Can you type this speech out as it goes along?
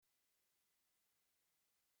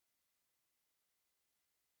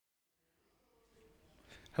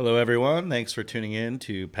Hello, everyone. Thanks for tuning in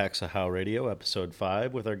to Paxahau Radio, Episode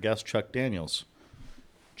 5, with our guest, Chuck Daniels.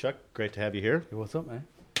 Chuck, great to have you here. Hey, what's up, man?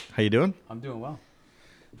 How you doing? I'm doing well.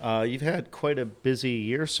 You've had quite a busy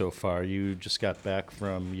year so far. You just got back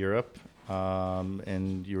from Europe,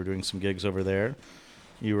 and you were doing some gigs over there.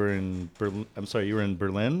 You were in Berlin. I'm sorry, you were in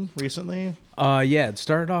Berlin recently? Yeah, it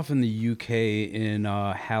started off in the UK in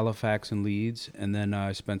Halifax and Leeds, and then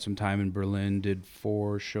I spent some time in Berlin, did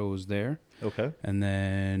 4 shows there, Okay, and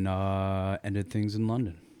then ended things in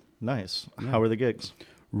London. nice. Yeah. How were the gigs?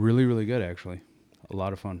 Really, really good, actually. A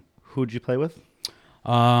lot of fun. Who'd you play with?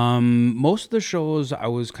 Most of the shows I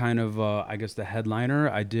was kind of, I guess, the headliner.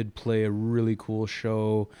 I did play a really cool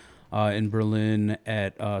show in Berlin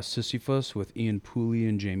at Sisyphus with Ian Pooley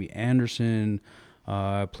and Jamie Anderson.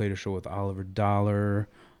 I played a show with Oliver Dollar.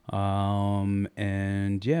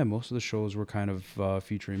 And yeah, most of the shows were kind of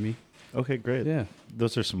featuring me. Okay, great. Yeah,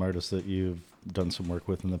 Those are some artists that you've done some work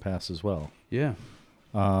with in the past as well. yeah.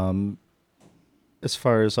 As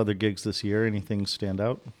far as other gigs this year, anything stand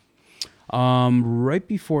out? Right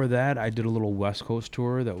before that, I did a little West Coast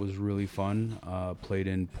tour that was really fun. Played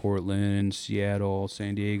in Portland, Seattle,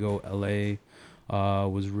 San Diego, LA.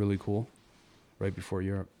 Was really cool. Right before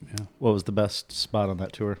Europe. Yeah. What was the best spot on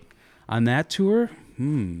that tour? On that tour,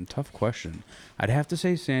 tough question. I'd have to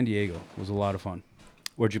say San Diego was a lot of fun.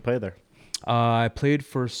 Where'd you play there? I played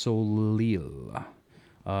for Solil.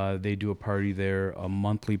 They do a party there, a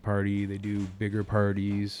monthly party. They do bigger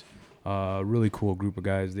parties. Really cool group of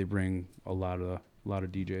guys. They bring a lot of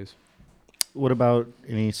DJs. What about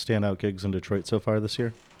any standout gigs in Detroit so far this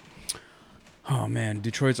year? Oh man,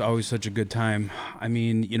 Detroit's always such a good time. I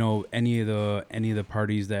mean, any of the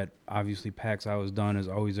parties that obviously PAX I was done is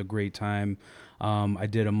always a great time. I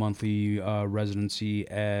did a monthly residency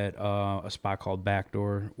at a spot called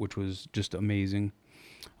Backdoor, which was just amazing.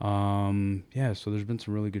 Yeah, so there's been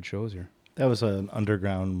some really good shows here. That was an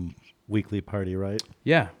underground weekly party, right?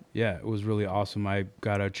 Yeah, it was really awesome. I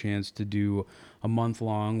got a chance to do a month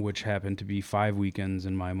long, which happened to be 5 weekends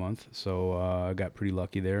in my month. So I got pretty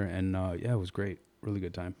lucky there, and yeah, it was great. Really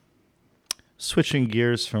good time. Switching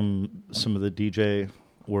gears from some of the DJ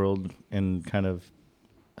world and kind of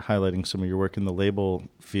highlighting some of your work in the label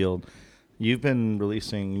field, you've been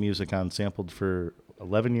releasing music on Sampled for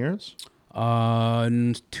 11 years?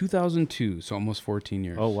 In 2002, so almost 14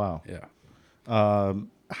 years. Oh, wow. Yeah.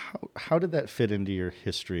 How did that fit into your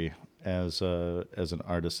history as an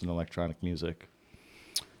artist in electronic music?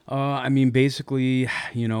 I mean, basically,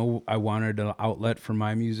 I wanted an outlet for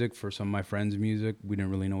my music, for some of my friends' music. We didn't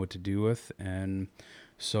really know what to do with. And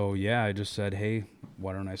so, yeah, I just said, hey,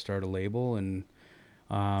 why don't I start a label? And,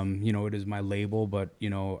 it is my label, but,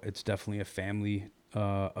 it's definitely a family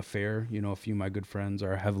affair. A few of my good friends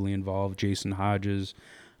are heavily involved. Jason Hodges,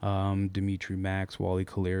 Dimitri Max, Wally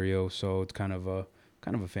Calerio. So it's kind of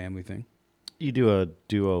a family thing. You do a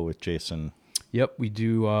duo with Jason. Yep, we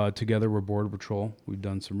do. Together, we're Border Patrol. We've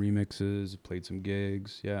done some remixes, played some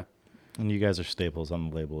gigs. Yeah, And you guys are staples on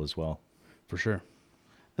the label as well. for sure.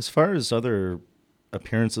 As far as other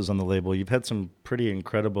appearances on the label, you've had some pretty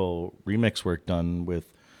incredible remix work done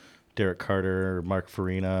with Derek Carter, Mark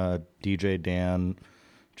Farina, DJ Dan,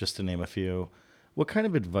 just to name a few. What kind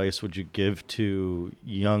of advice would you give to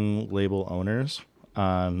young label owners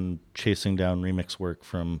on chasing down remix work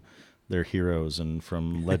from their heroes and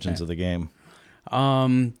from legends of the game?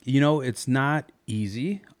 It's not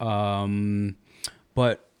easy.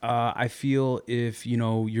 But I feel if,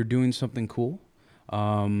 you're doing something cool,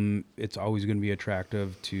 it's always going to be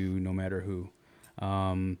attractive to no matter who.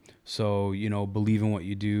 So, believe in what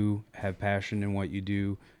you do, have passion in what you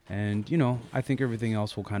do. And, I think everything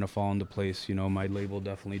else will kind of fall into place. My label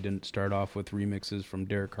definitely didn't start off with remixes from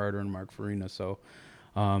Derek Carter and Mark Farina. So,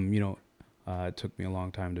 it took me a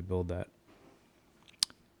long time to build that.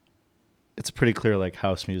 It's pretty clear like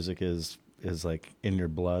house music is like in your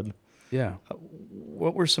blood. Yeah.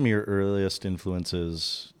 What were some of your earliest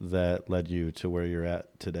influences that led you to where you're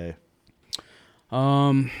at today?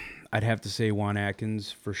 I'd have to say Juan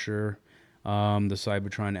Atkins for sure. The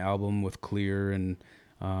Cybertron album with Clear and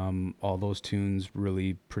all those tunes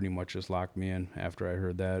really pretty much just locked me in after I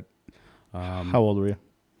heard that. How old were you?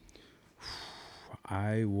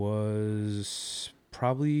 I was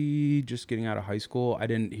probably just getting out of high school. I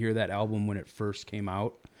didn't hear that album when it first came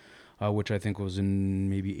out, which I think was in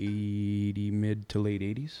maybe mid to late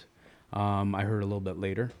 80s. I heard a little bit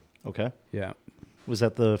later. Okay. Yeah. Was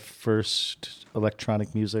that the first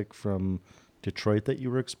electronic music from Detroit that you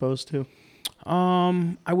were exposed to?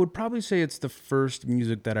 I would probably say it's the first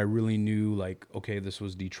music that I really knew, like, okay, this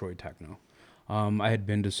was Detroit techno. I had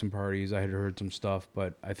been to some parties, I had heard some stuff,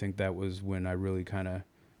 but I think that was when I really kind of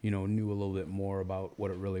knew a little bit more about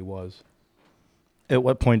what it really was. At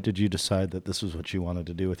what point did you decide that this was what you wanted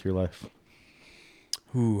to do with your life?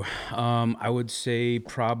 Ooh, I would say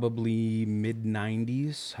probably mid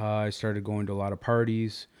 '90s. I started going to a lot of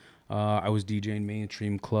parties. I was DJing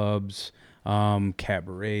mainstream clubs,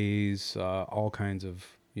 cabarets, all kinds of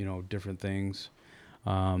different things.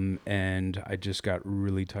 And I just got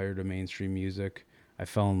really tired of mainstream music. I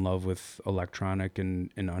fell in love with electronic and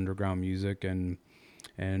underground music, and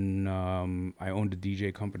I owned a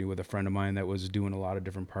DJ company with a friend of mine that was doing a lot of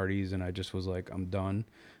different parties, and I just was like, I'm done,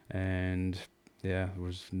 and yeah, there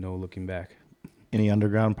was no looking back. Any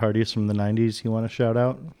underground parties from the 90s you want to shout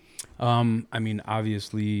out? I mean,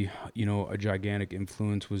 obviously, a gigantic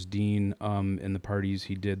influence was Dean in the parties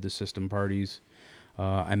he did, the system parties.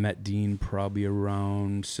 I met Dean probably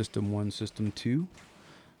around System 1, System 2.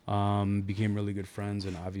 Became really good friends,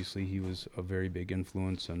 and obviously he was a very big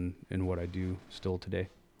influence in what I do still today.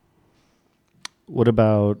 What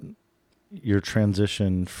about your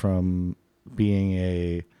transition from being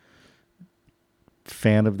a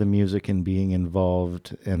fan of the music and being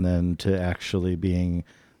involved and then to actually being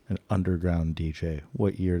an underground DJ?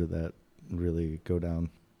 What year did that really go down?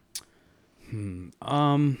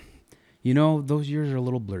 Those years are a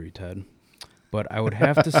little blurry, Ted. But I would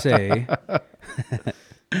have to say,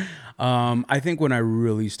 I think when I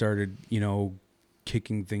really started,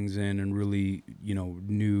 kicking things in and really,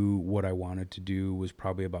 knew what I wanted to do was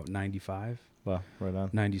probably about 95. Wow, right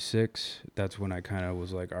on. 96. That's when I kind of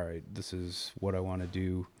was like, all right, this is what I want to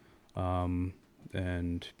do.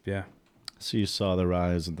 And yeah. So you saw the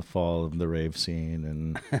rise and the fall of the rave scene,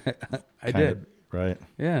 and I did. Right?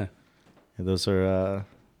 Yeah. Yeah,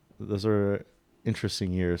 those are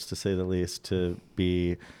interesting years, to say the least, to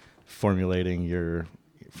be formulating your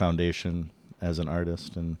foundation as an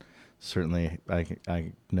artist. And certainly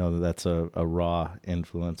I know that that's a raw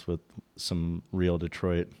influence with some real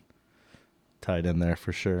Detroit tied in there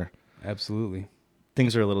for sure. Absolutely.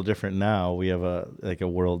 Things are a little different now. We have a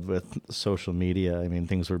world with social media. I mean,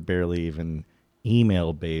 things were barely even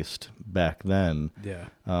email based back then. Yeah.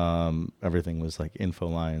 Everything was like info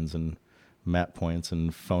lines and map points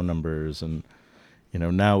and phone numbers, and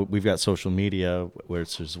now we've got social media where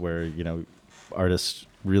it's just where artists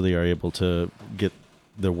really are able to get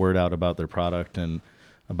the word out about their product and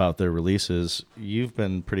about their releases. You've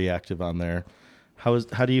been pretty active on there. How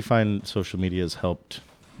do you find social media has helped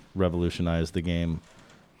revolutionize the game?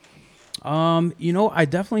 I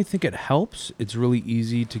definitely think it helps. It's really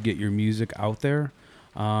easy to get your music out there,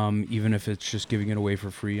 even if it's just giving it away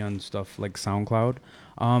for free on stuff like SoundCloud.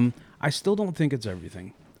 I still don't think it's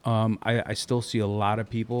everything. I still see a lot of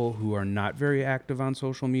people who are not very active on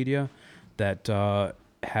social media that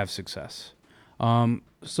have success.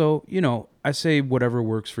 So, I say whatever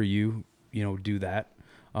works for you, do that.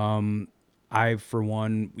 I, for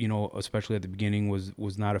one, especially at the beginning,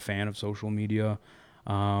 was not a fan of social media,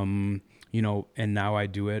 and now I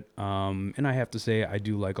do it. And I have to say, I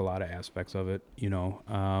do like a lot of aspects of it,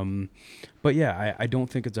 But yeah, I don't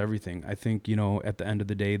think it's everything. I think, at the end of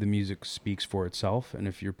the day, the music speaks for itself. And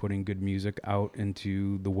if you're putting good music out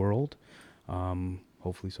into the world,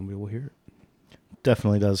 hopefully somebody will hear it.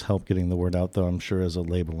 Definitely does help getting the word out, though, I'm sure, as a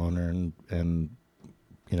label owner and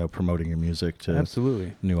promoting your music to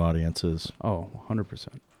Absolutely new audiences. Oh, 100%.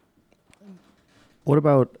 What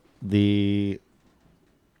about the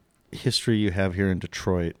history you have here in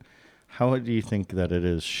Detroit? How do you think that it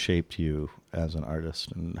has shaped you as an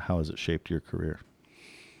artist, and how has it shaped your career?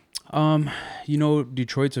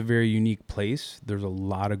 Detroit's a very unique place. There's a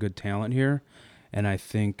lot of good talent here. And I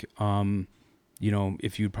think,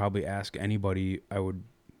 if you'd probably ask anybody, I would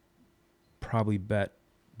probably bet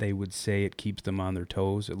they would say it keeps them on their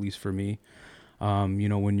toes, at least for me.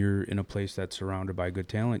 When you're in a place that's surrounded by good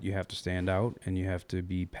talent, you have to stand out and you have to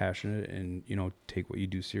be passionate and, take what you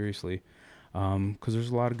do seriously. Because there's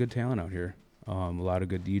a lot of good talent out here. A lot of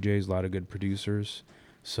good DJs, a lot of good producers.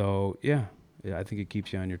 So, yeah, I think it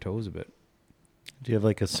keeps you on your toes a bit. Do you have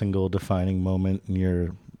like a single defining moment in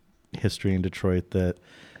your history in Detroit that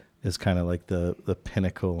is kind of like the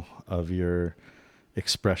pinnacle of your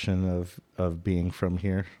expression of being from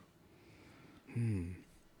here?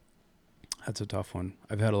 That's a tough one.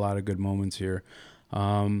 I've had a lot of good moments here.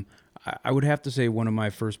 I would have to say one of my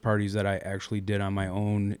first parties that I actually did on my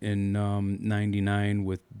own in 99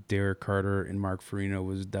 with Derek Carter and Mark Farina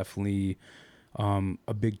was definitely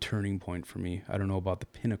a big turning point for me. I don't know about the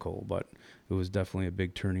pinnacle, but it was definitely a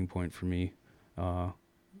big turning point for me.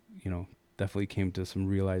 Definitely came to some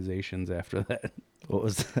realizations after that. What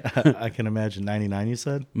was I can imagine 99 you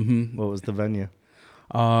said? Mm-hmm. What was the venue?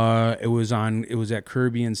 It was at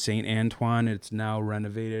Kirby and St. Antoine. It's now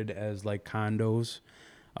renovated as like condos.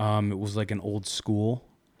 It was like an old school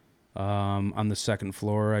on the second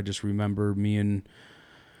floor. I just remember me and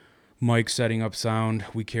Mike setting up sound.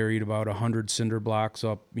 We carried about 100 cinder blocks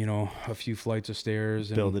up, a few flights of stairs.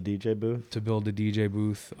 Build a DJ booth? To build a DJ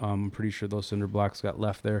booth. I'm pretty sure those cinder blocks got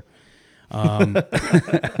left there. So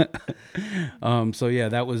yeah,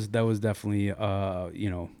 that was definitely, a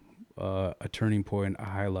turning point, a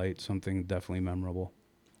highlight, something definitely memorable.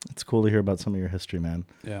 It's cool to hear about some of your history, man.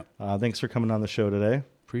 Yeah. Thanks for coming on the show today.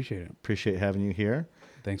 Appreciate it. Appreciate having you here.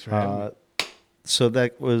 Thanks for having me. So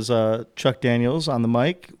that was Chuck Daniels on the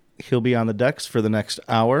mic. He'll be on the decks for the next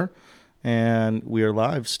hour. And we are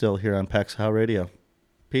live still here on Pax How Radio.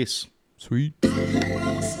 Peace. Sweet.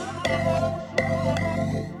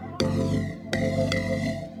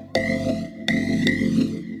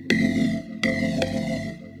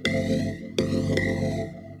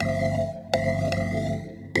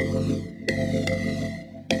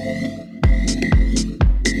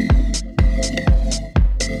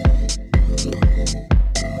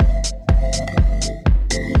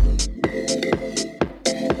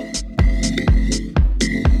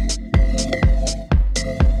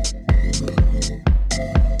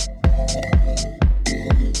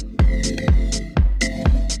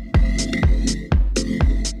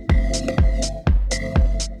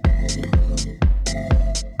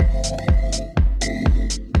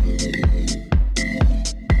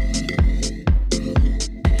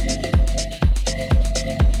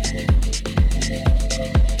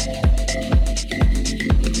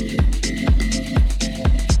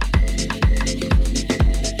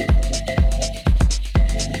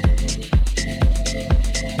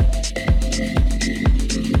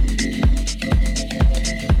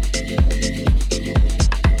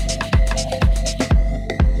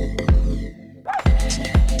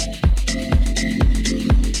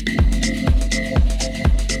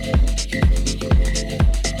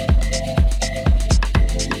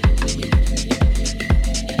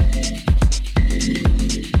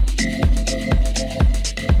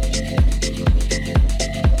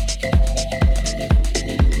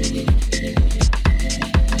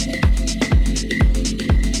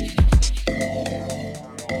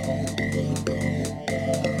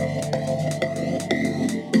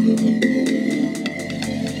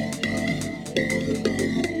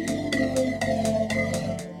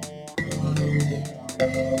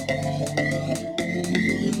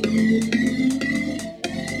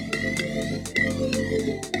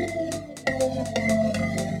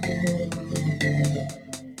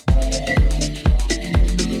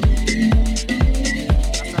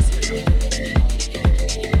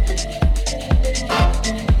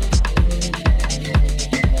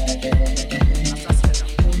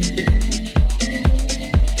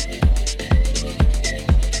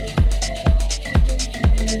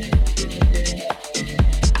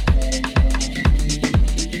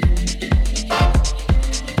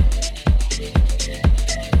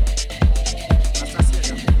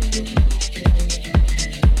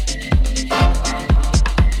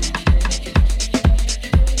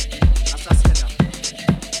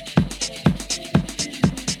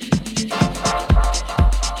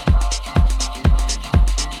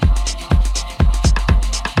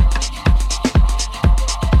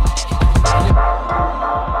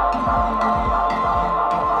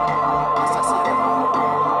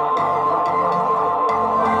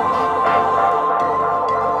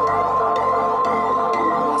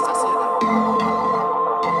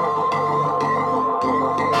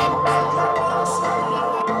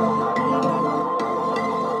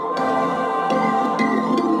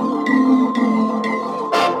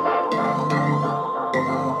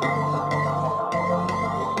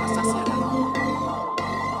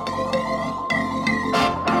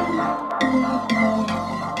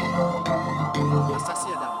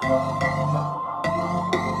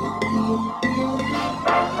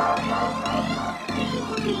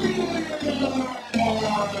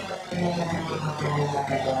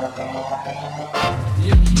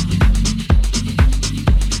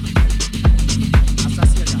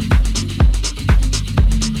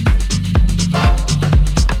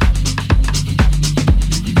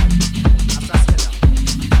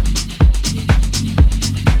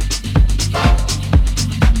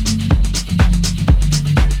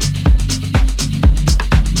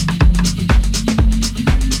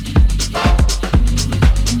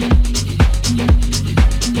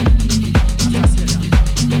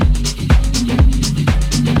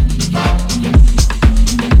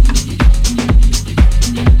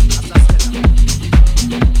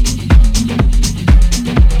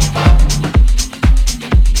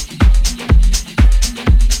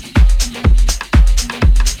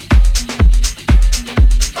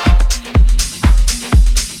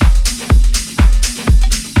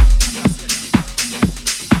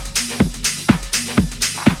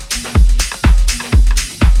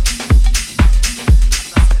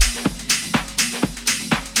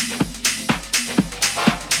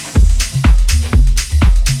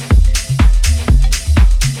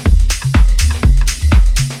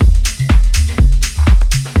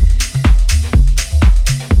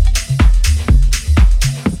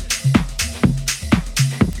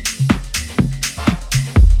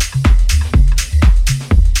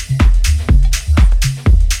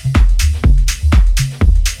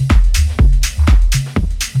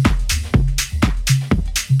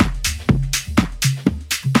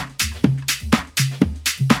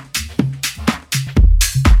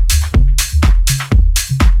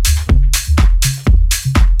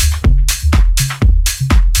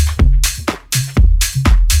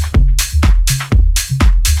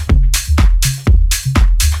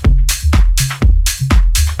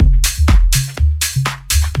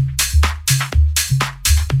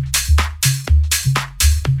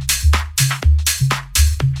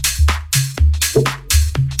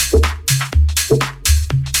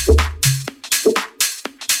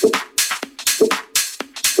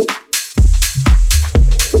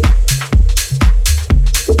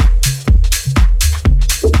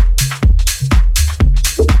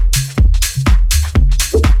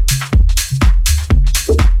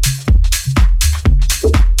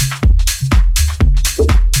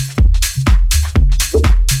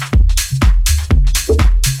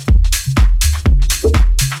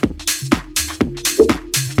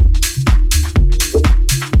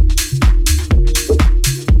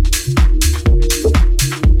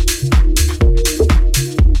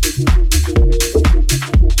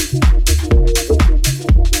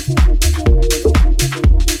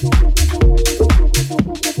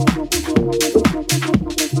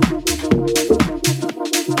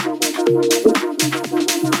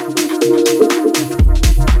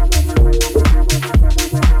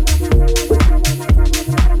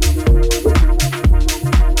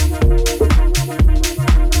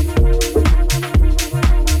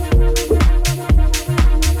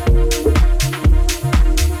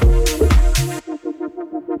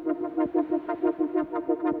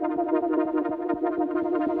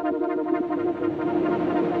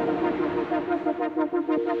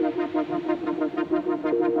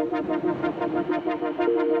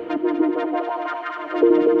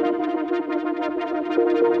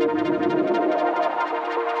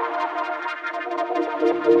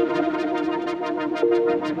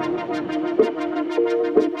 Really?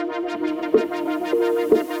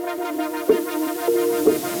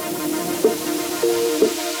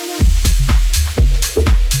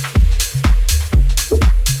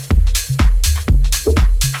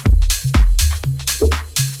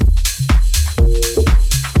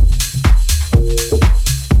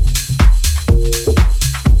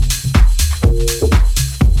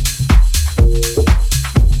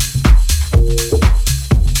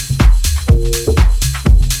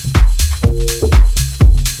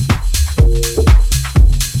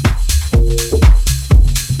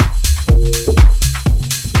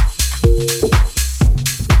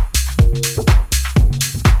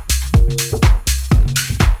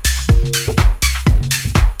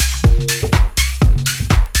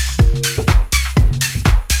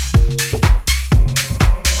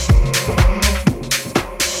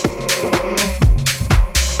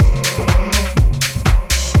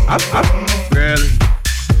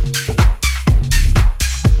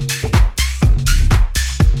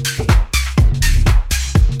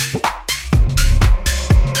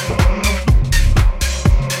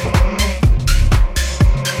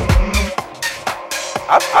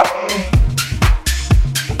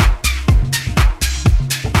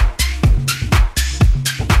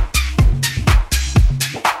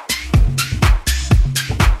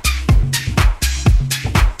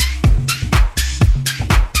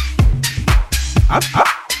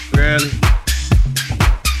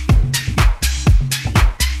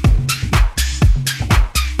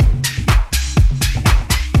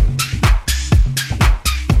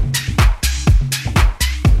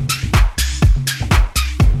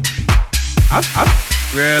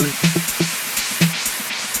 Really? Really?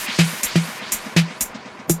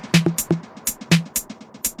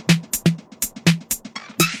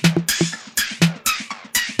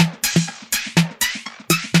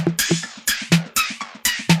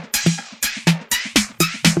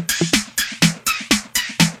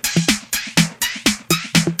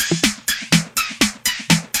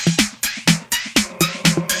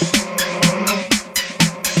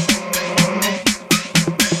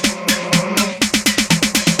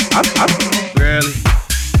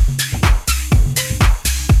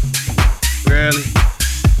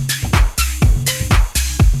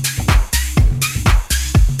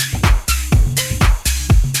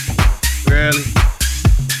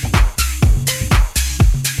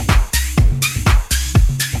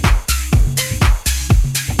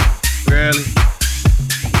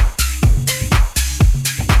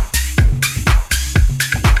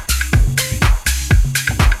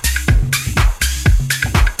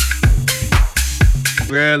 Really? Really?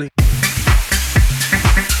 Really?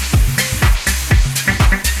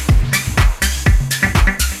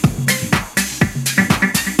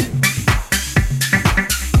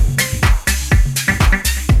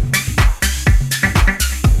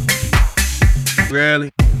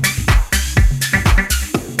 Really? Really?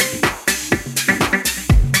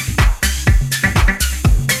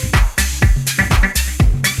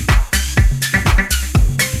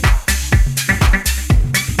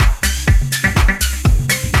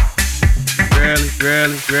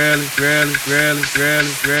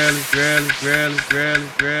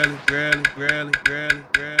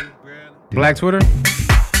 Black Twitter?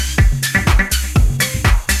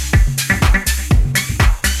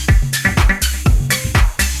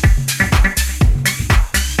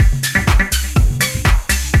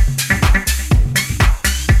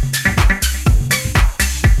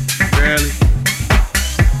 Really?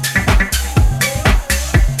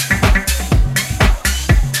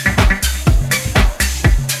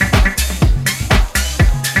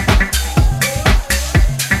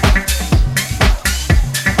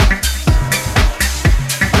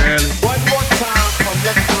 One more time from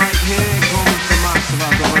left to right here, going to Master, I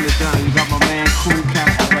go run it down. You got my man Cool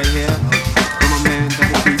Casper right here. Got my man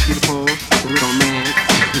Double P to the pole. We got my man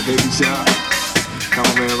Baby Shark. Got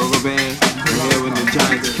my man Rubber Band. Right here with the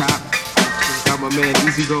Giants cap. Got my man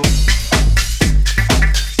Easy Go.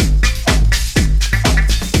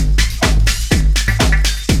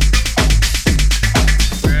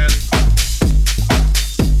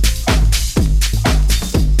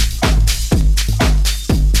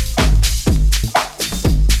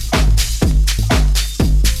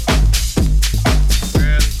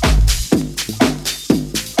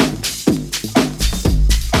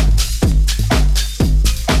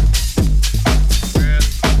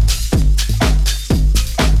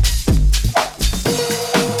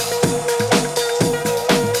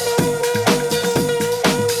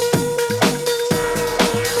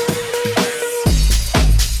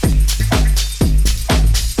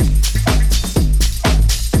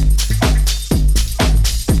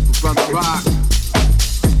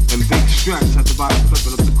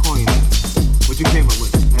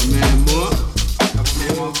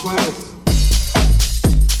 Marquez.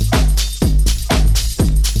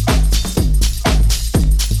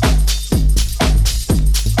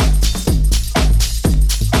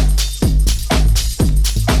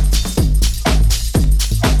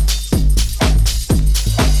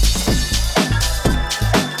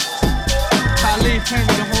 Khalid came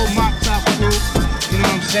with the whole Mop Top crew. You know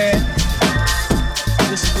what I'm saying?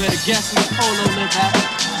 This is where the guests in the polo live at.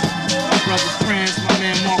 My brother Prince, my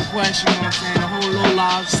man Marquez, you know what I'm saying? The whole Low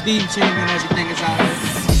Live, Steam team and everything is out here.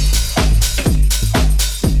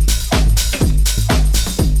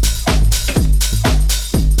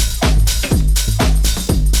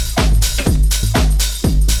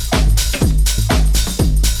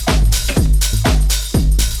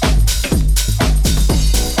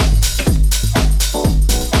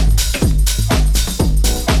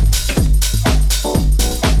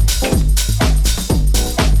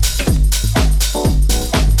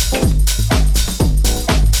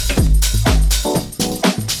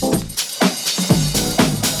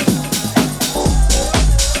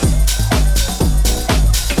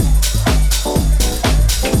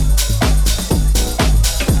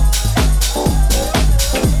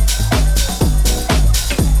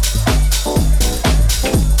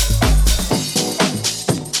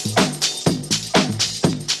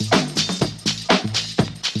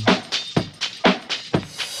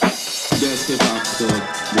 Best hip hop stuff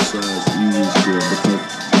besides music stuff because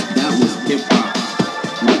that was hip hop.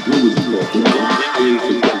 What was it called?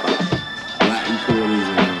 Latin quarters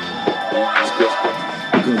and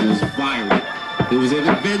because it was violent. It was an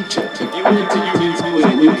adventure. If you went to YouTube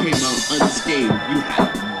and you came out unscathed, you had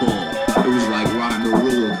a ball. It was like riding a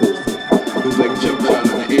roller coaster. It was like jumping out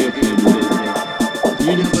of an airplane.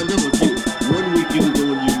 You never know if you. One week you can go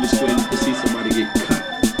in Union Square and you can see somebody get cut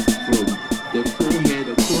from their forehead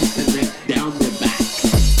across the neck down their back.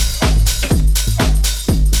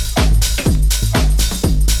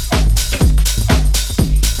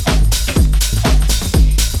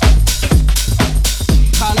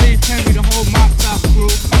 Khalid came with the whole Mop Top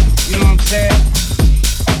crew. You know what I'm saying?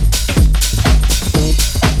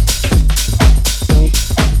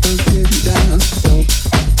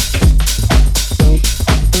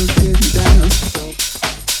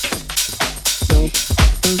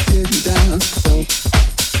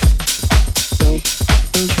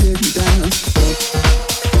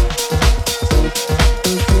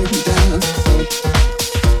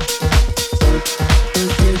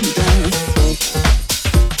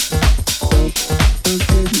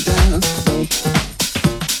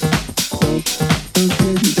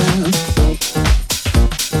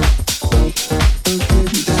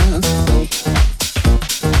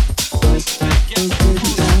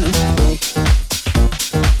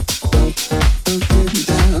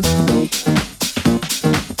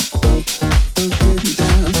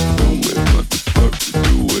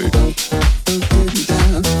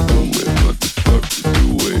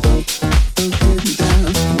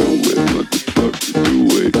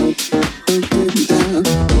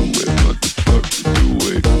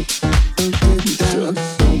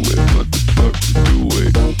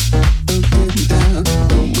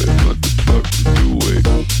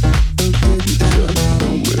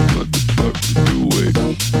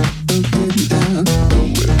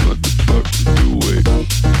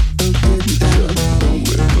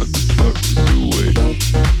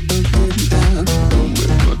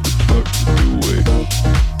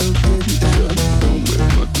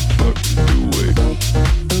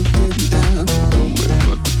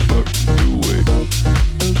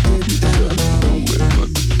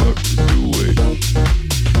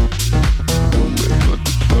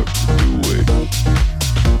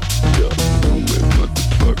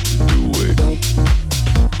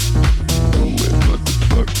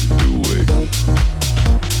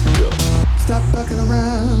 Stop fucking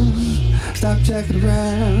around, stop checking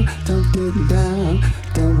around, don't get down,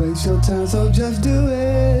 don't waste your time, so just do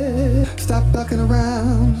it. Stop fucking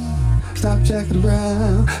around, stop checking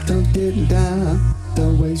around, don't get down,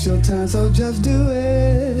 don't waste your time, so just do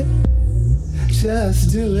it.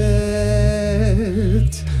 Just do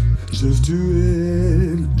it. Just do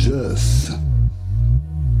it. Just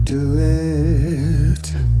do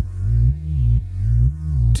it.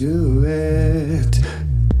 Do it.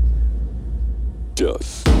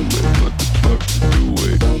 Just do it.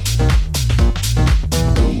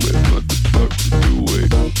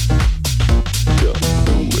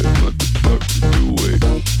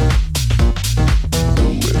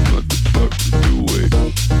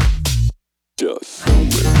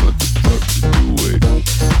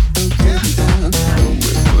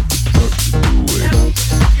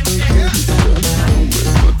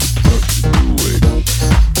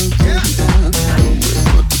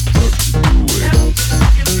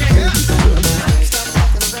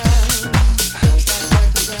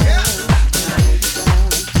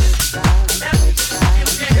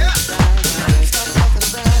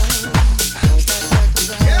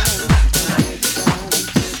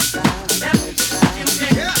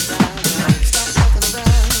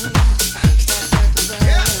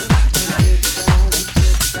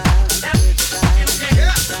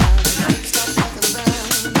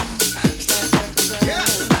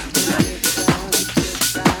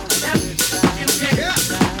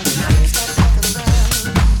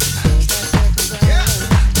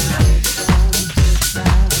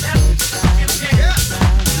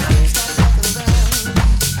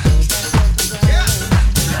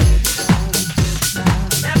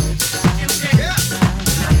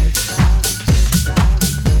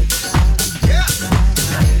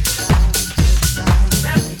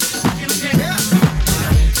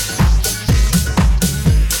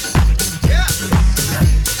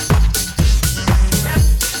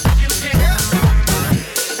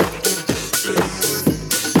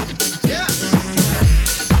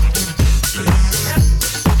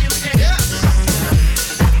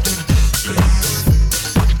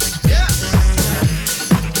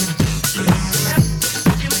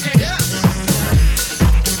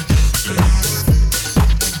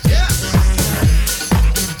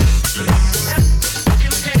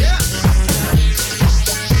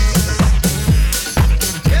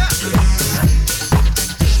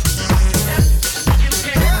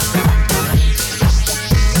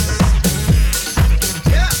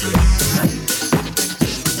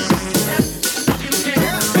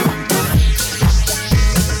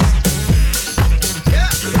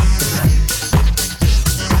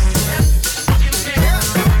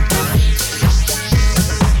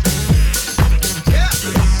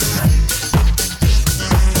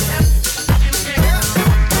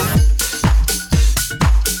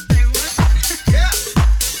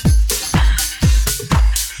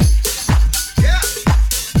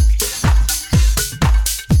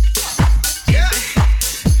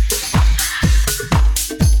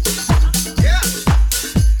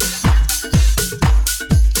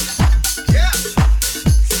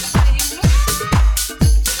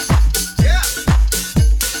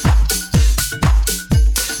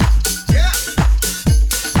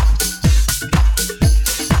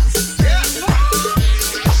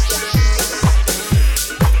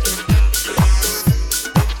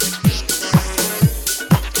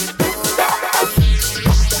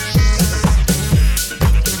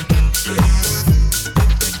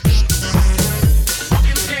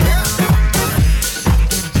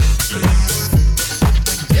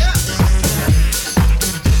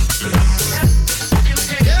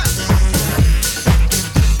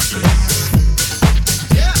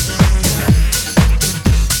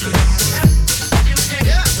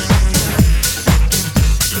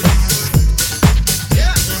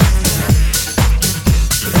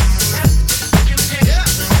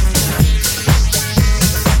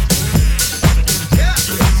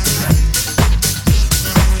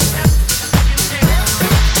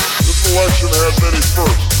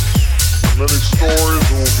 stories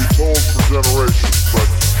that will be told for generations, but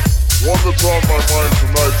one that's on my mind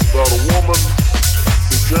tonight is about a woman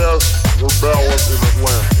who cast her ballot in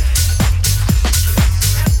Atlanta.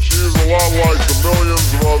 She is a lot like the millions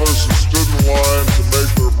of others who stood in line to make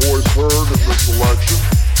their voice heard in this election,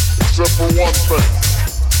 except for one thing.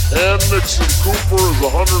 Ann Nixon Cooper is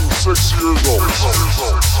 106 years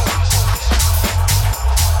old.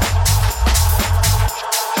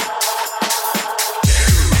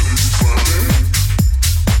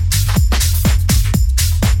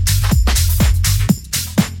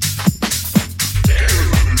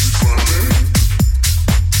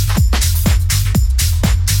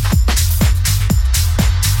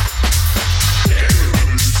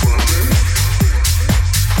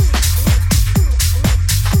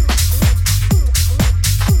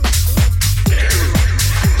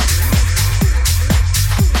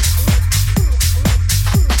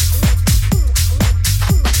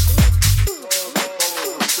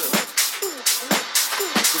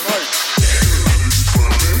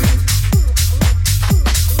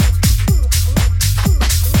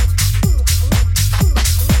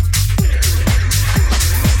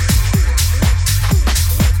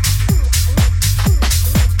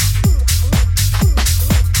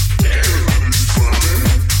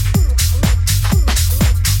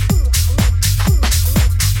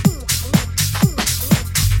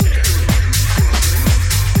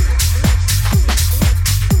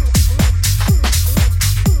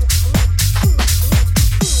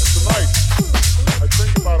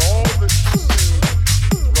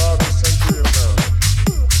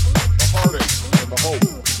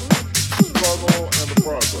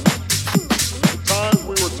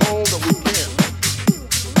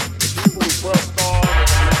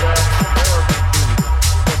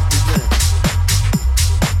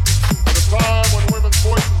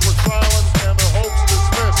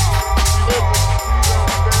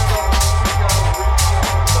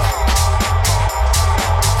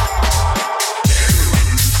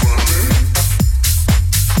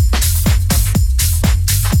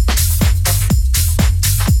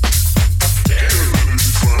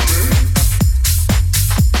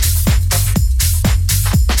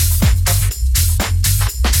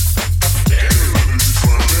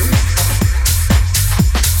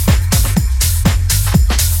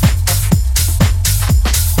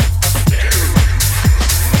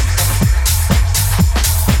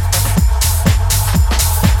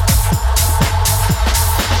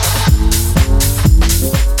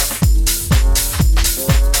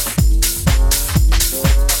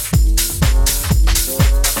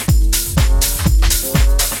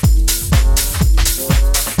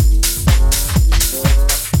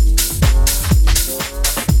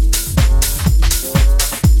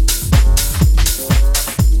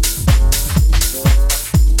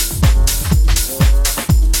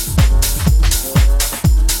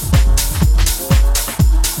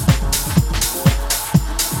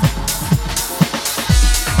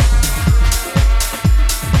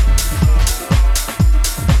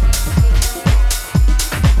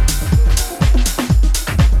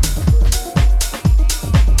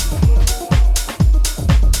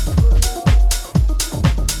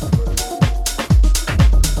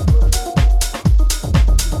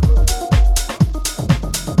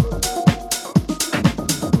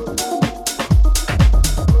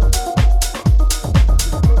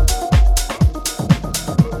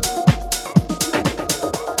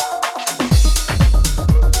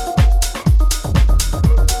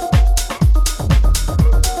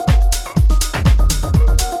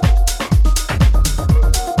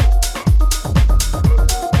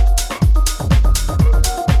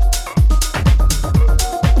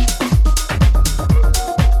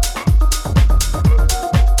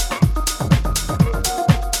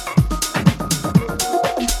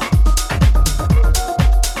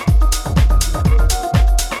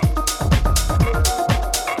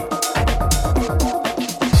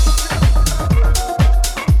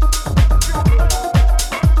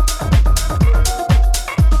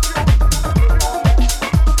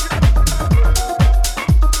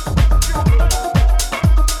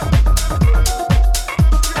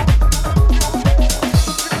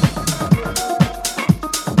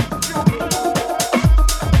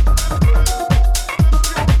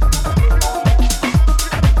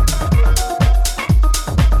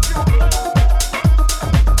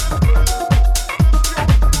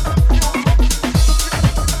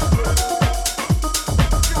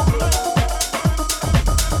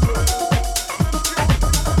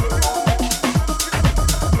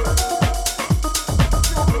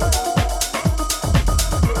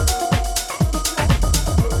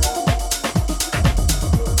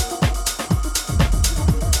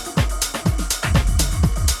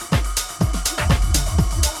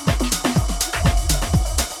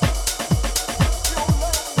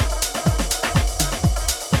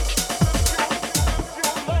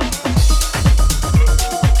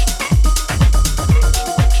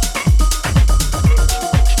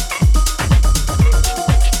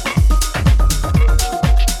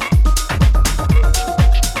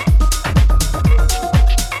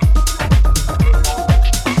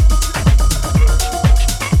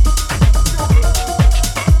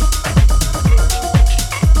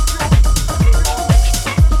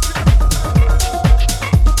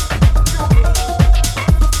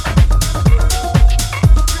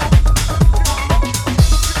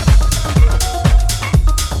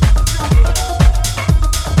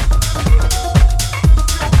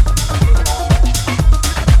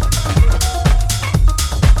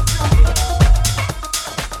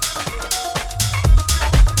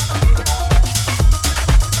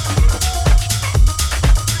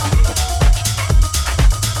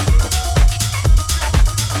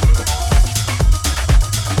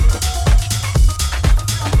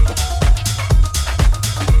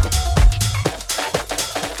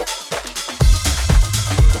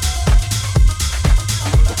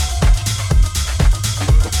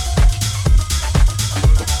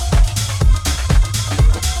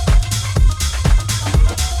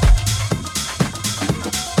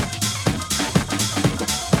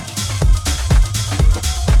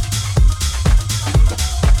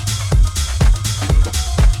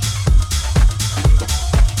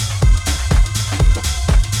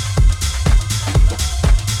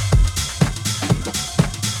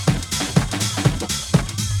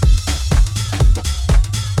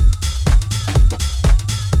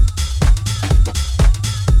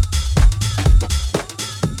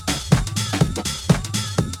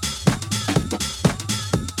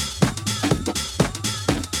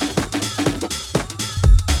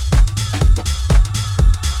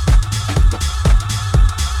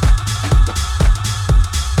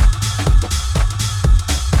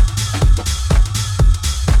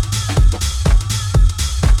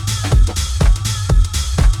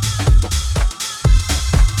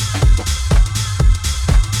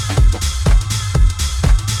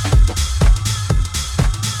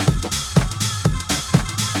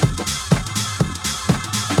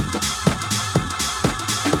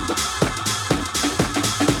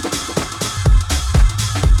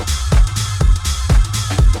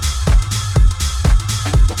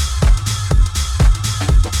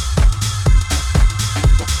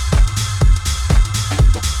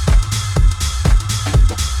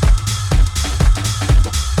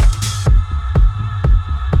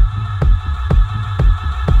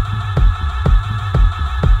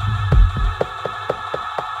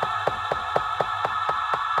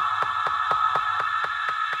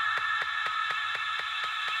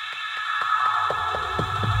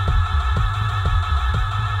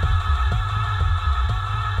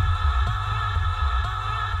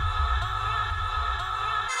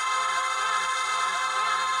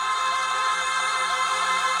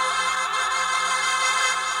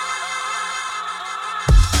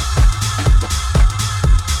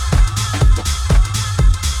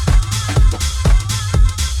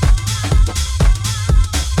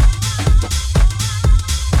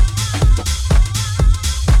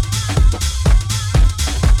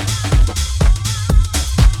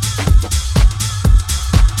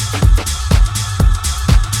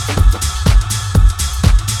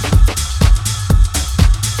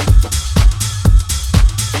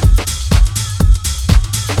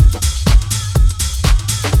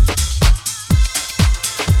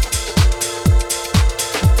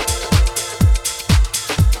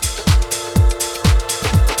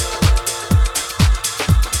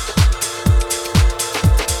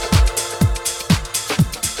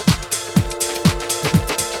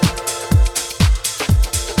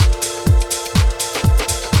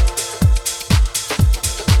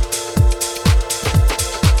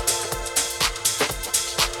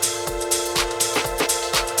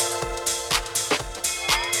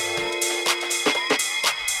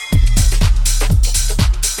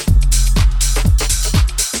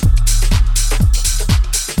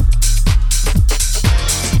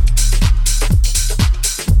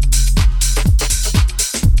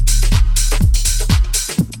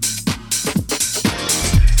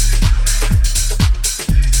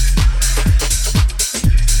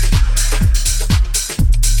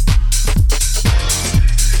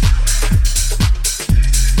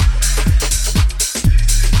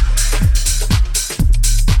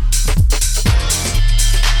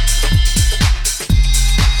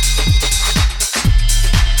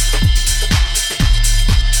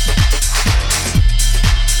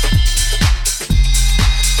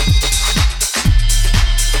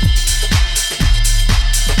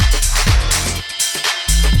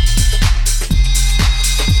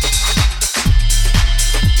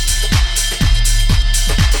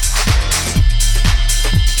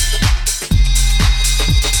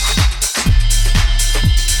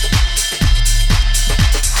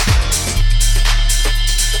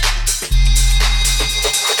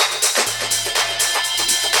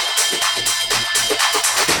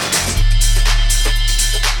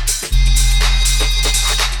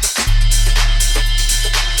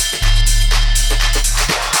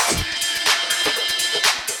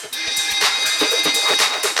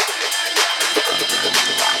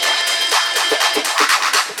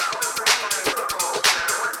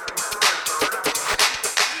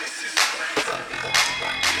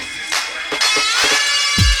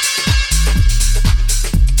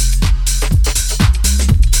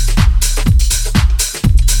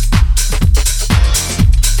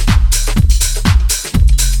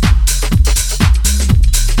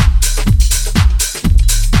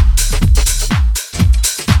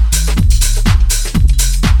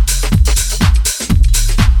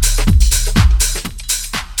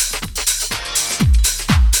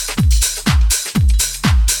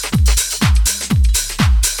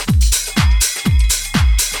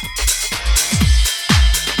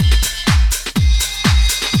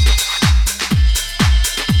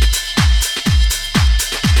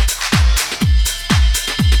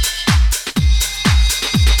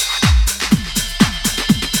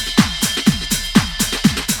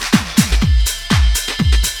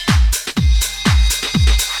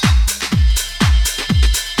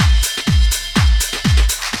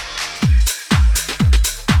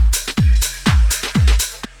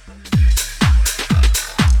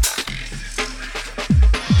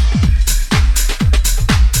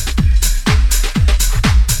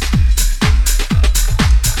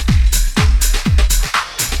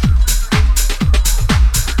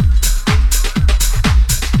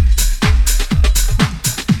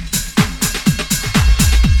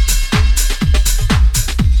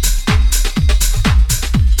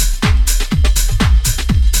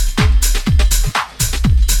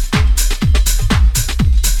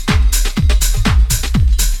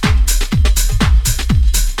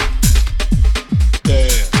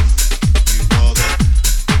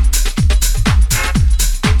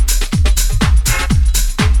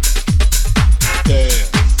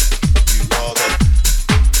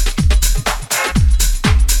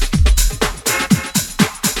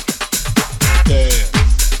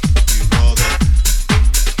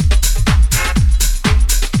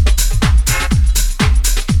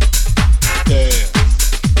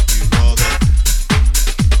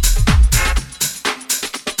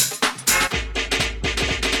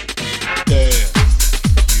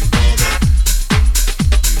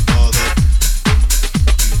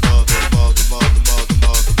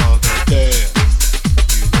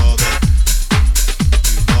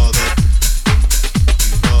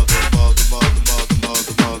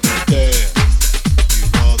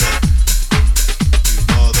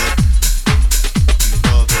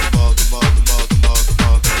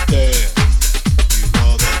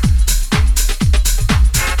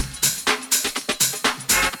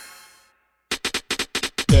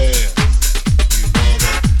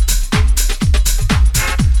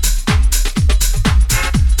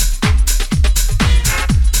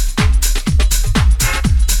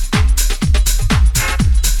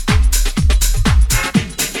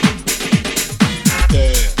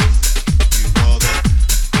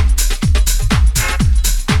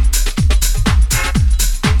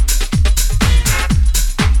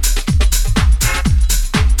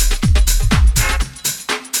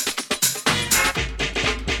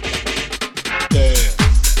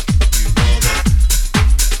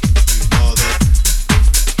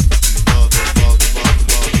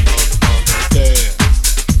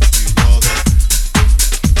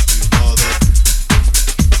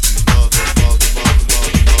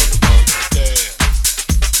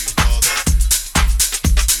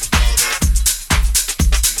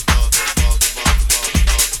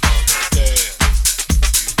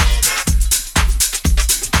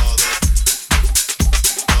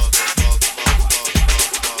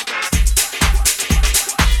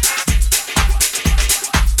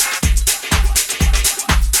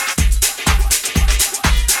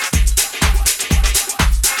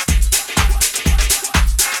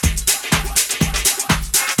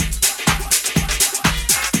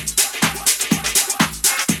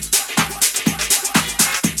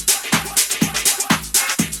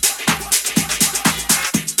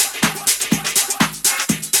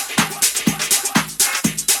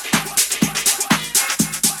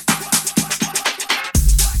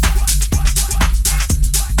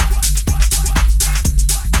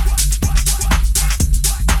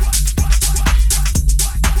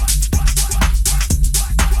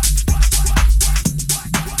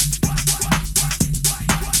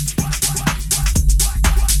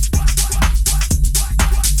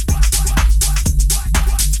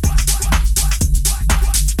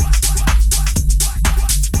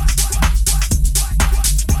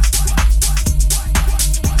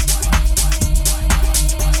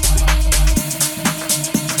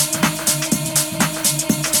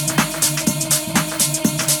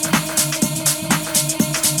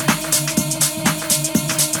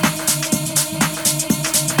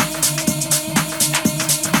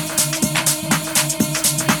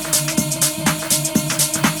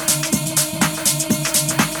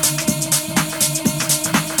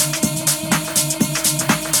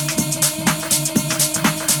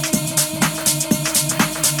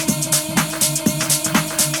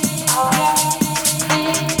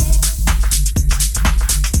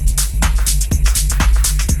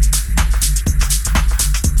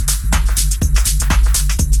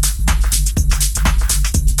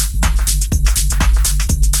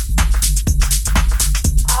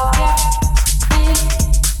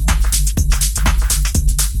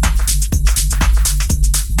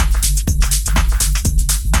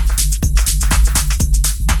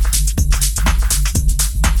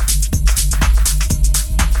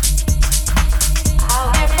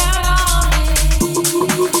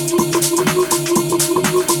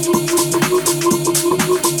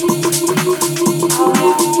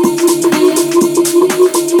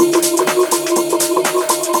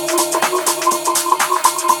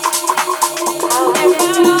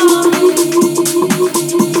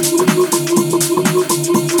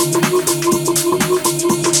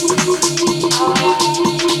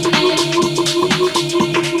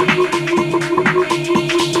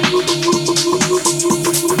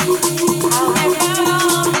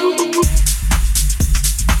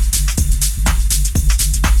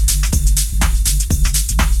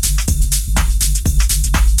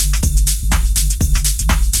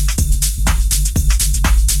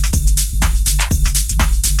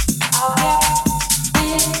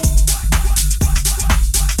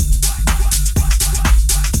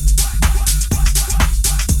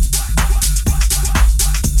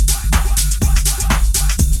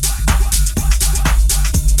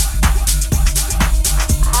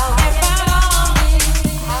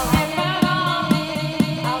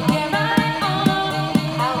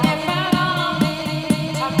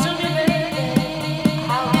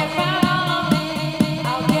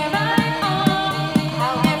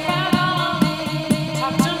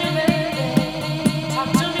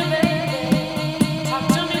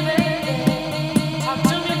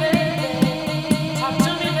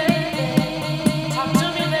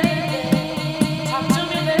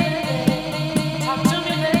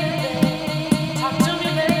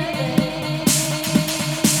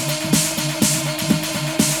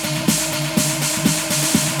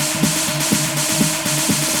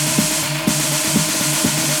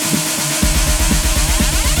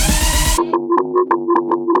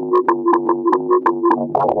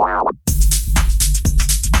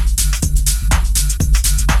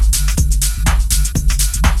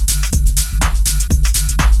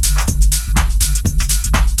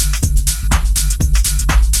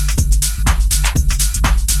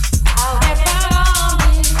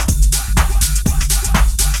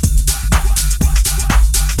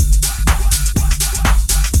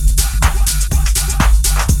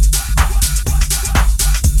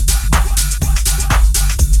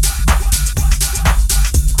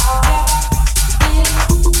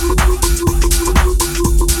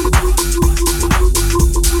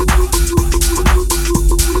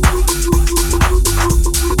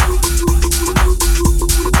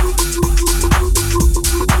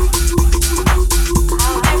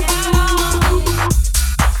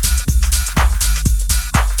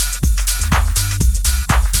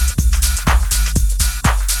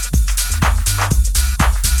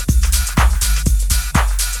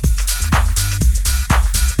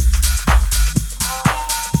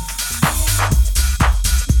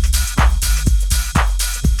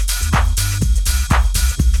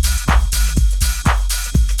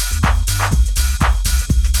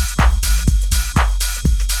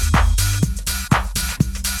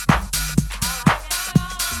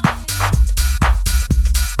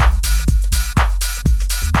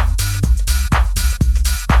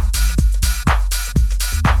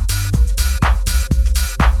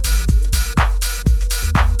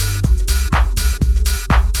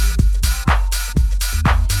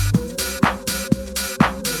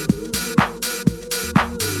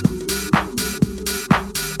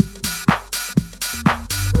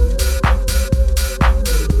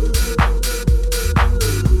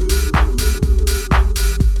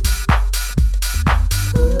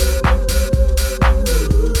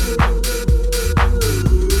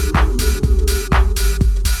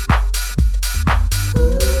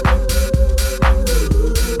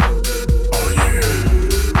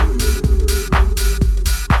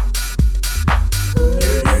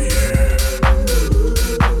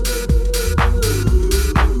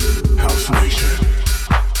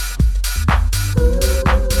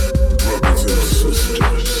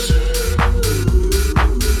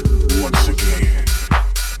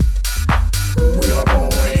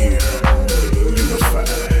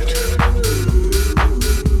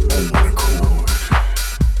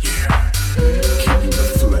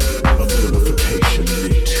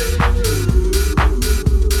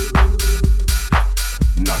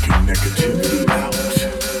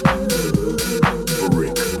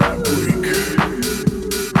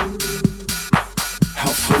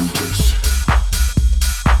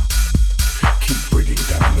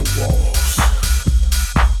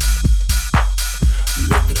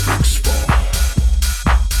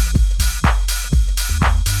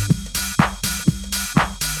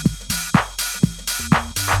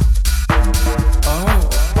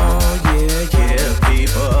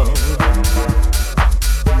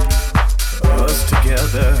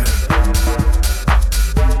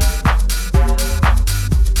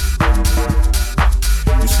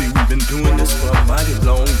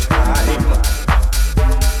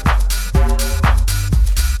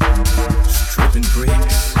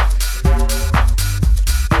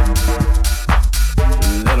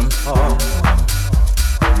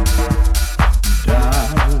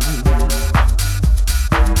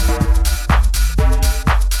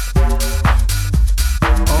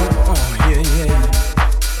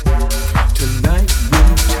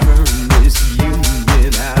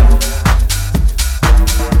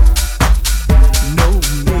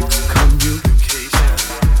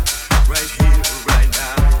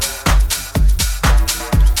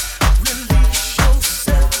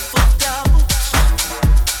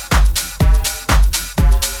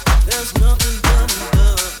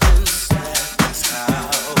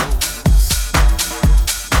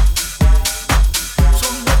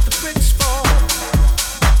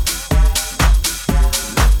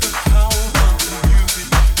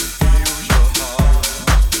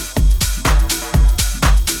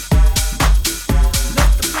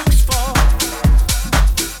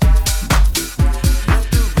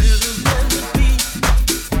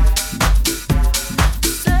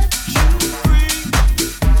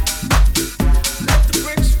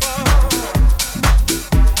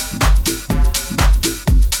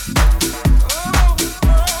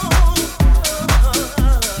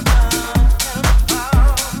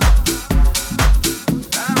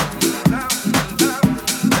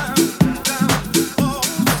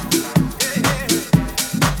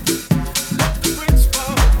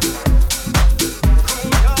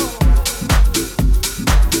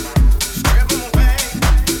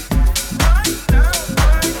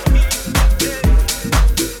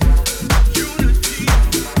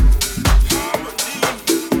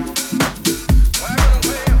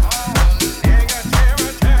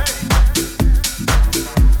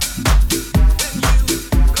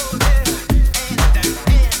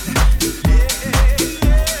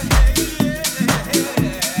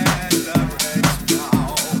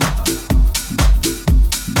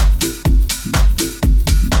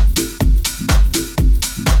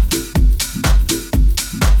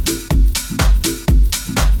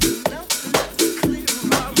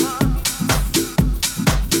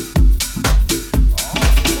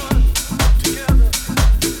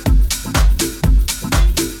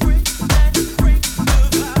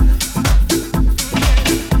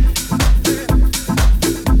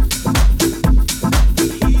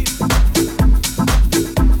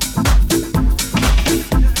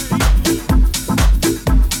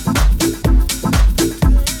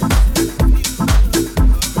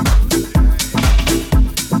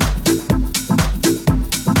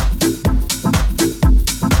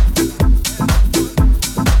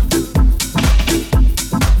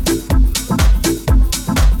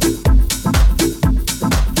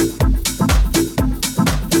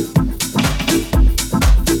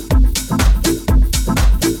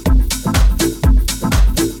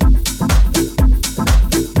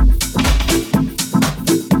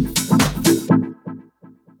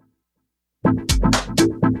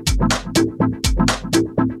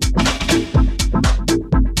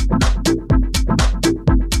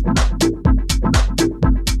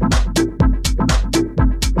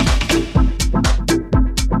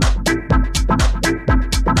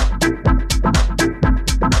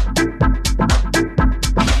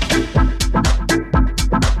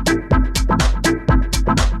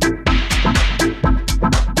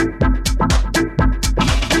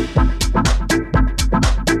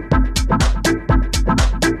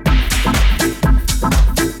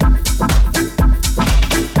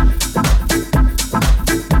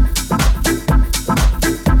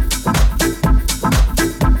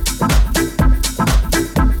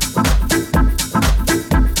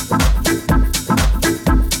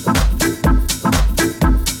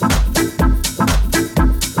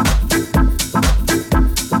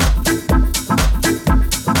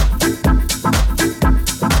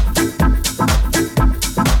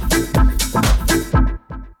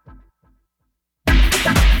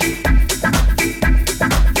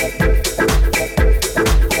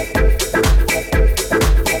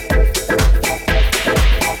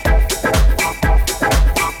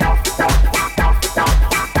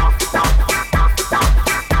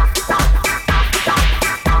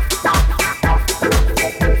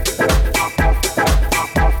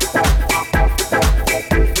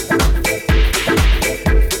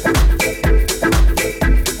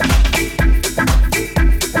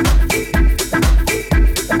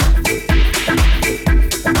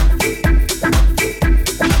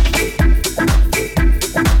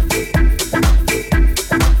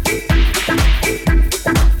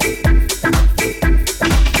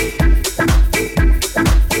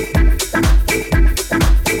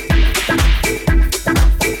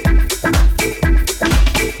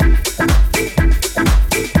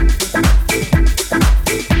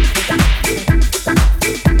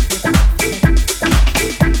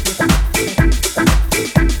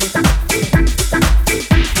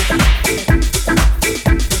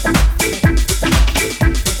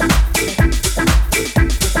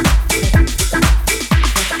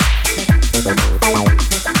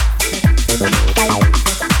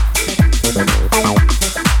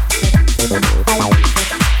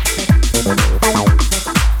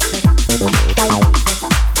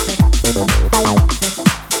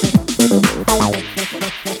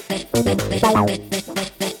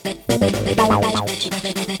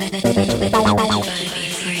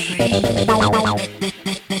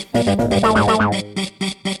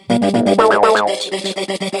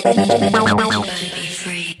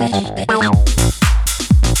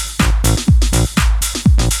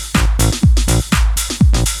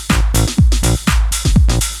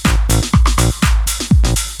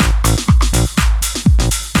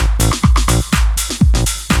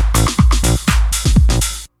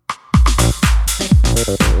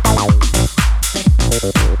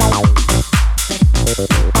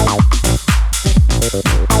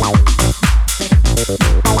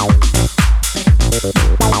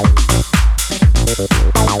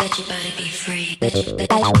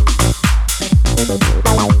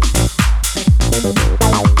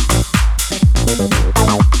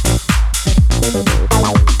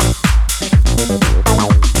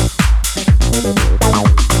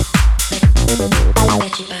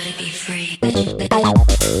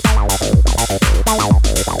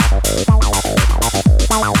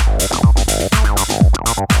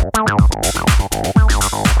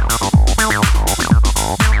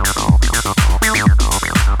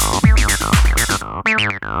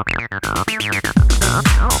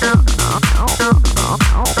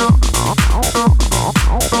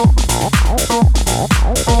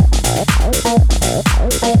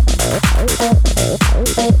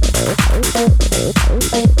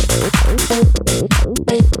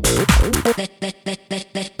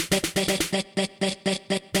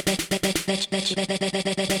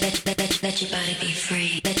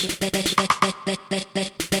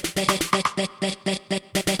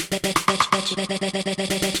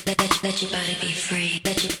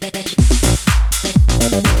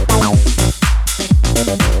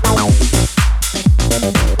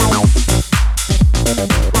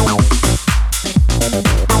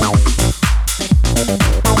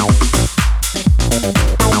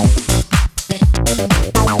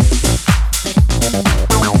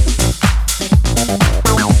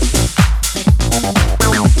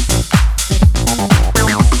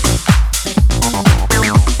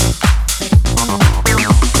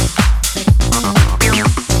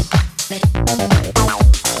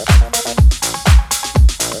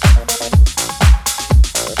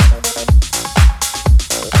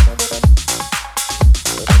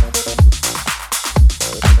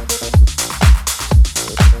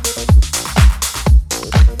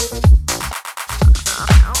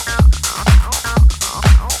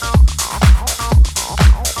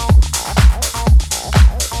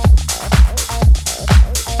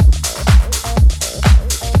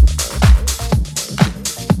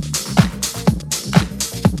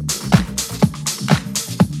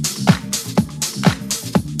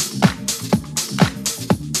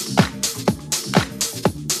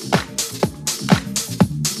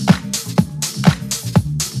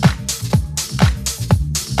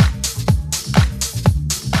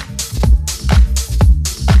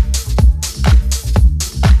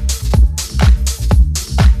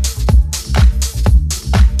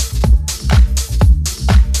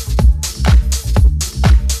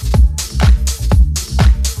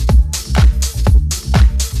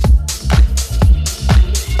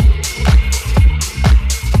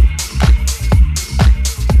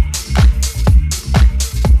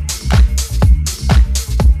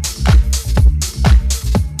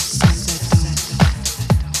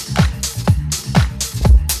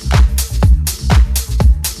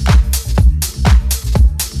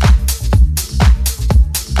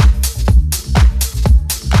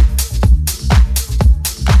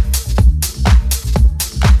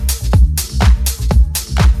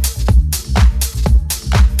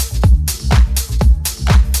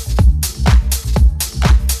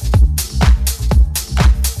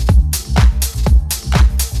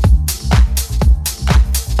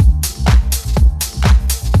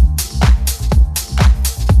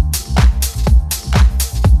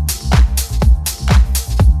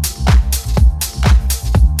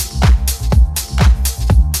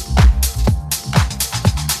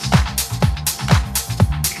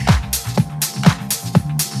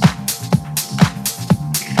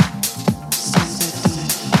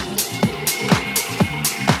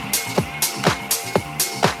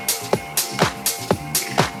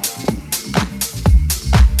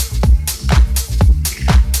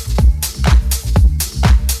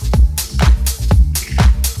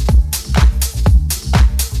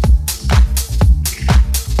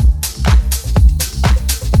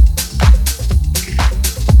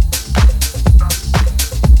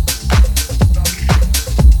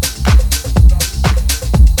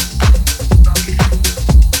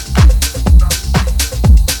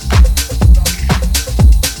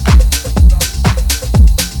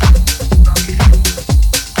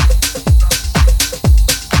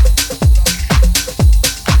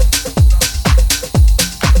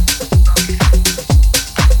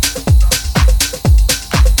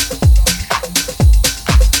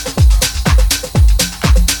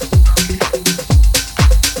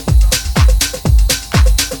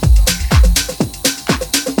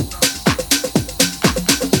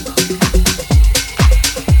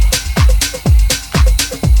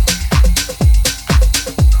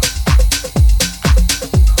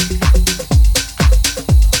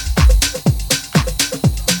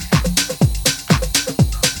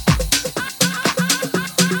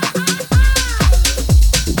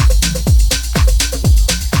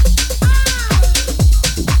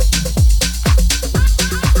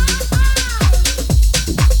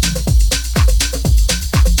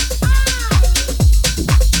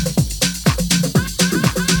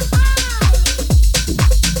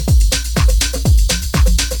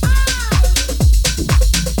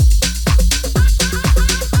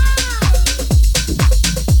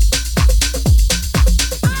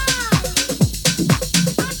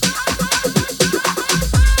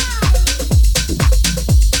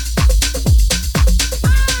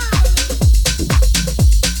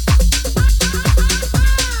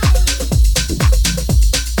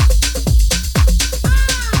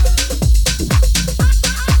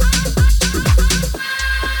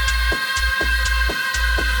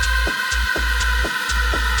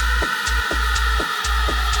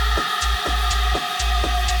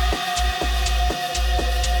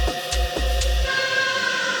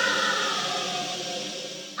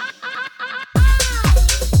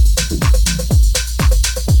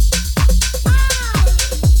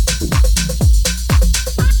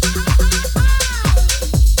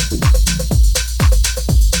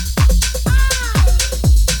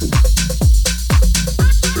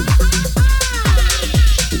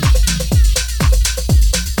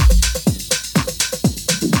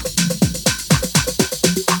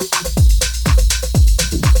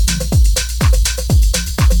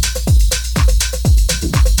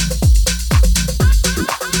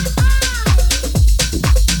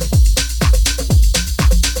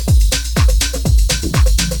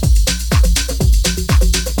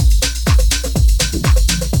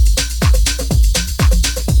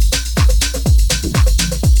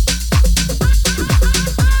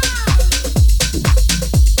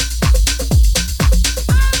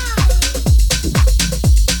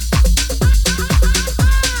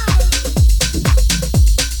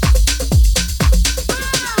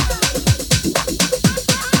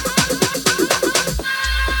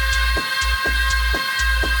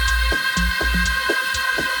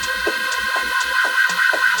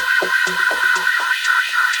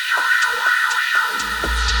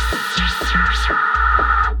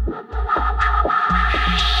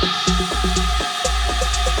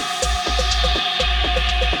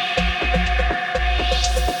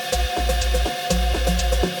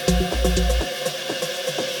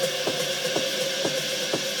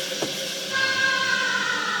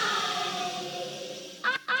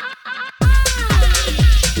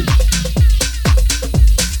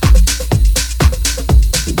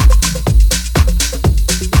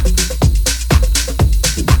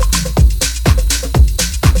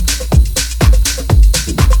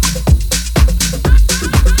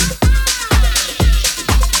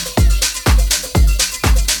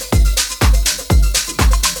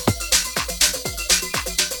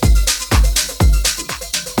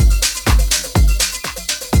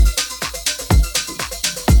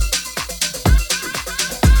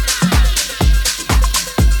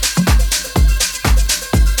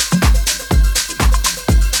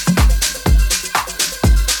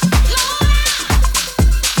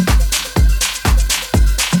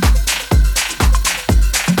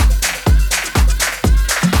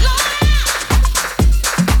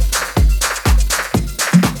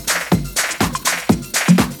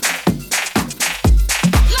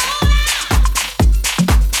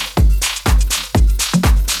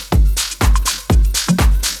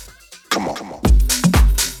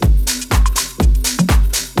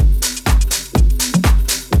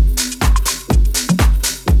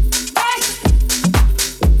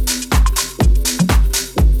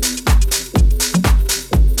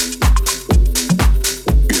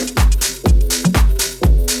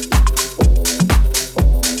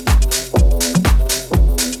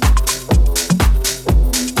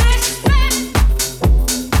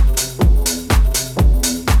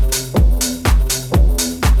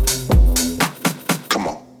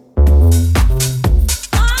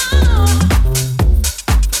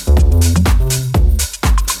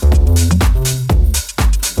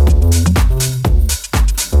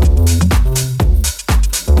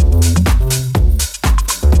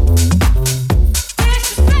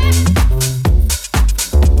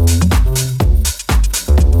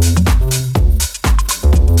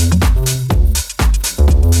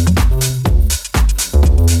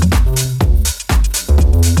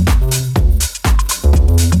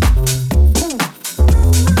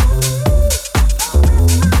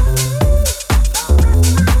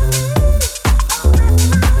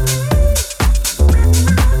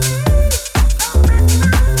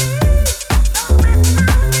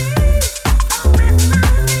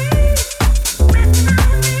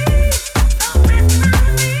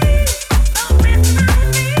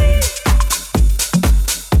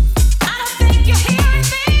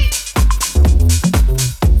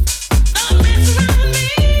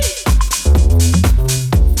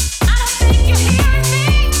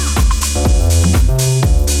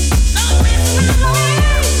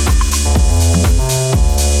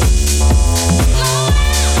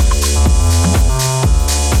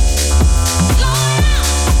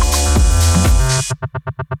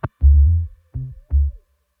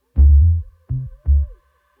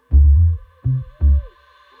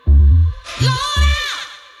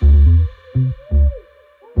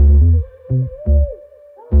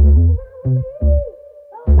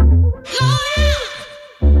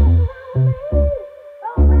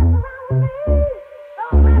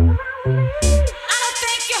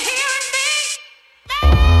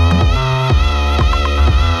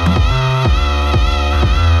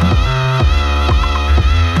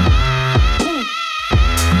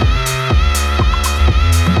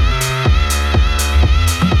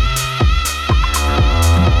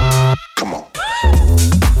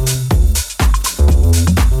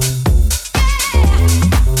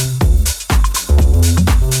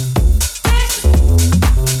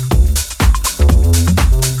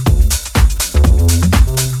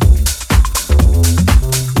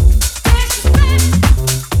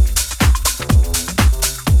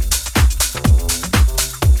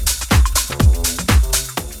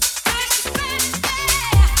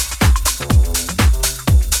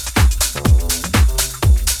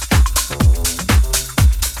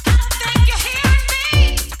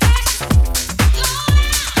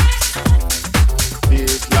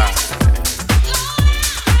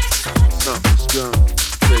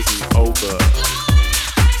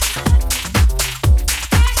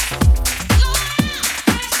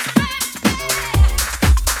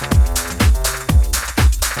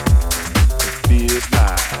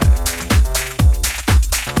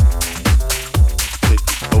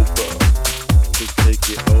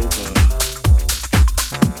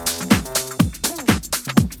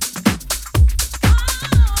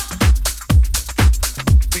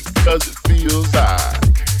 feels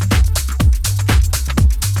like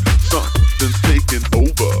something's taking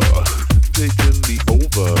over, taking me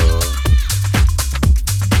over.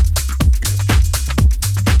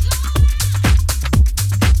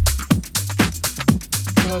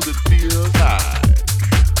 Cause it feels like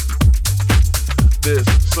there's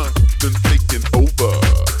something taking over,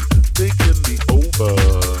 taking me over.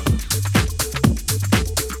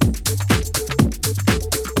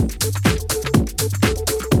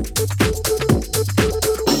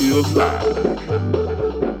 Feels like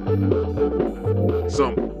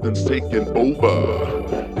something's taking over,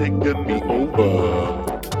 taking me over.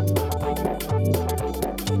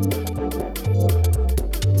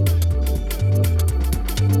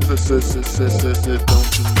 Don't you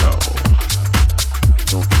know?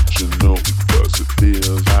 Don't you know because it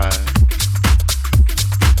feels like.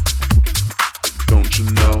 Don't you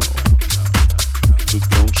know? Just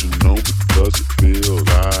don't you know because it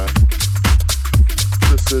feels like.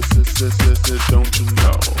 Don't you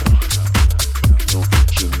know?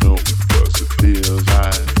 Don't you know because it feels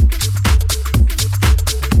like.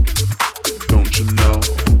 Don't you know?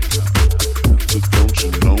 Just don't you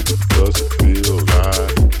know because it feels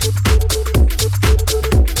like.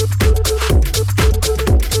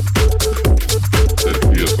 It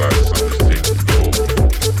feels like something's taking over.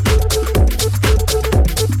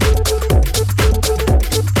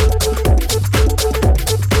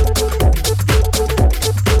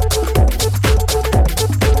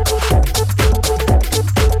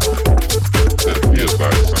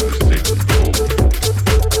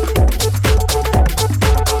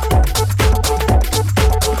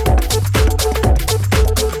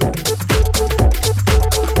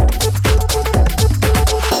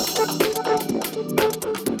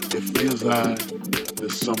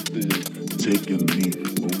 Taking me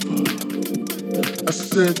over. I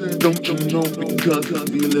said, don't you know because I'm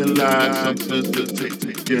feeling like something's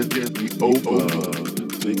taking me over,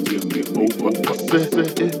 taking me over. I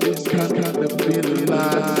said, it's kind of feeling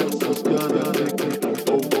like something's gonna take me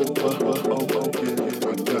over.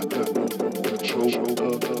 I got no control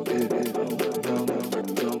of it.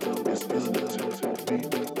 It's gonna take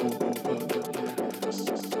me over.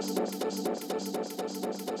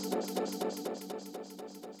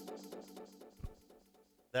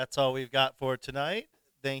 That's all we've got for tonight.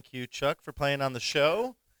 Thank you, Chuck, for playing on the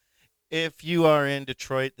show. If you are in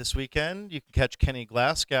Detroit this weekend, you can catch Kenny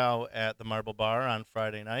Glasgow at the Marble Bar on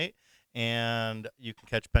Friday night, and you can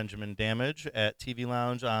catch Benjamin Damage at TV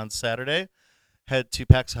Lounge on Saturday. Head to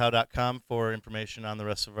paxhow.com for information on the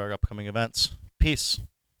rest of our upcoming events. Peace.